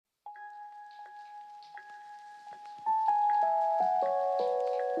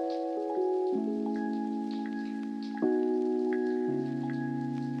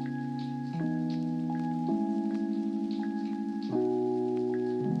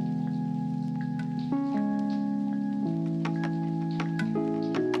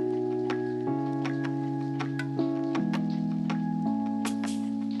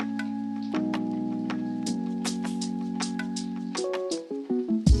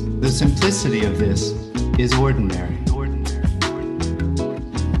The simplicity of this is ordinary.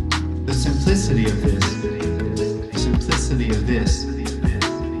 The simplicity of this,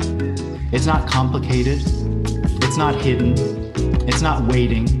 it's not complicated, it's not hidden, it's not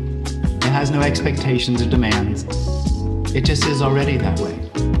waiting, it has no expectations or demands. It just is already that way.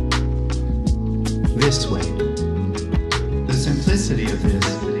 This way. The simplicity of this,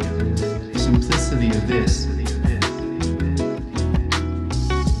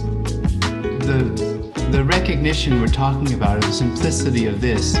 the recognition we're talking about of the simplicity of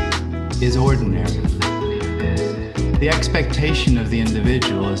this is ordinary. The expectation of the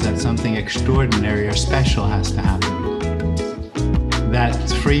individual is that something extraordinary or special has to happen. That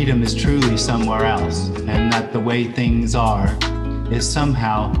freedom is truly somewhere else, and that the way things are is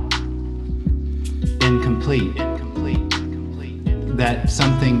somehow incomplete. That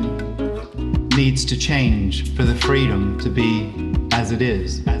something needs to change for the freedom to be as it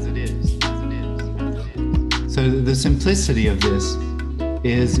is. So the simplicity of this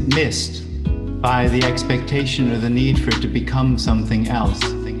is missed by the expectation or the need for it to become something else.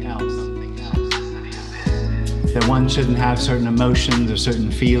 That one shouldn't have certain emotions or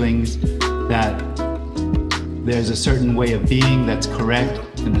certain feelings, that there's a certain way of being that's correct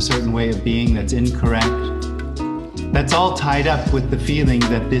and a certain way of being that's incorrect. That's all tied up with the feeling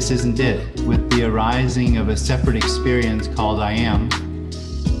that this isn't it, with the arising of a separate experience called I am,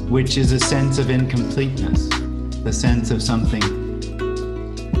 which is a sense of incompleteness, the sense of something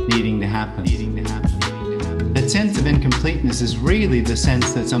needing to happen. That sense of incompleteness is really the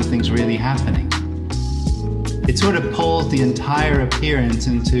sense that something's really happening. It sort of pulls the entire appearance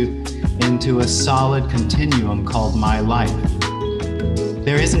into a solid continuum called my life.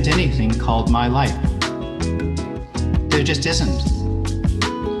 There isn't anything called my life. There just isn't.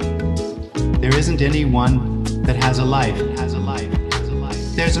 There isn't anyone that has a life.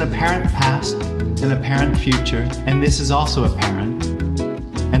 There's an apparent past, an apparent future, and this is also apparent.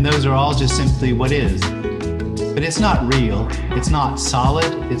 And those are all just simply what is. But it's not real, it's not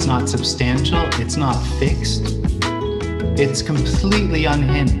solid, it's not substantial, it's not fixed. It's completely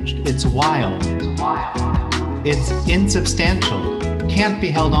unhinged, it's wild. It's insubstantial, can't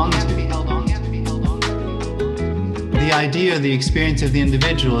be held on to. The idea, the experience of the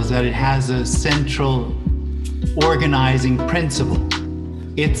individual is that it has a central organizing principle.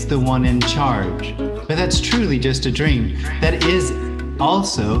 It's the one in charge. But that's truly just a dream. That is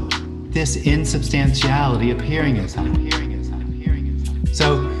also this insubstantiality appearing as that.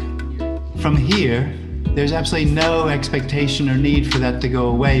 So from here, there's absolutely no expectation or need for that to go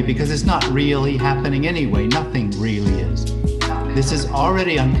away because it's not really happening anyway. Nothing really is. This is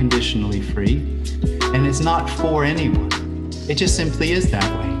already unconditionally free, and it's not for anyone. It just simply is that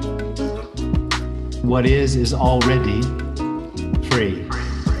way. What is already free.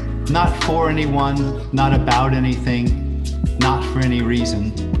 Not for anyone, not about anything, not for any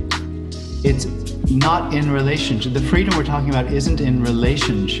reason. It's not in relationship. The freedom we're talking about isn't in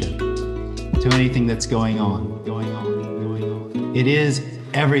relationship to anything that's going on. It is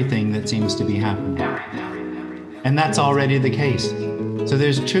everything that seems to be happening. And that's already the case. So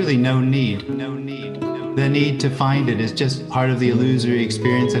there's truly no need. The need to find it is just part of the illusory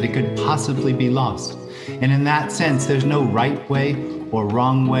experience that it could possibly be lost. And in that sense, there's no right way or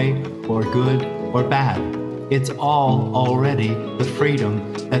wrong way or good or bad. It's all already the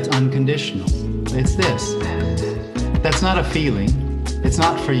freedom that's unconditional. It's this. That's not a feeling. It's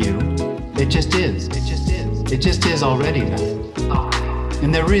not for you. It just is. It just is already that.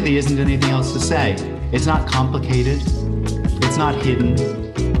 And there really isn't anything else to say. It's not complicated. It's not hidden.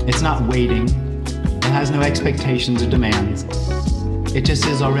 It's not waiting. It has no expectations or demands. It just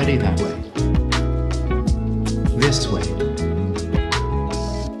is already that way. This way.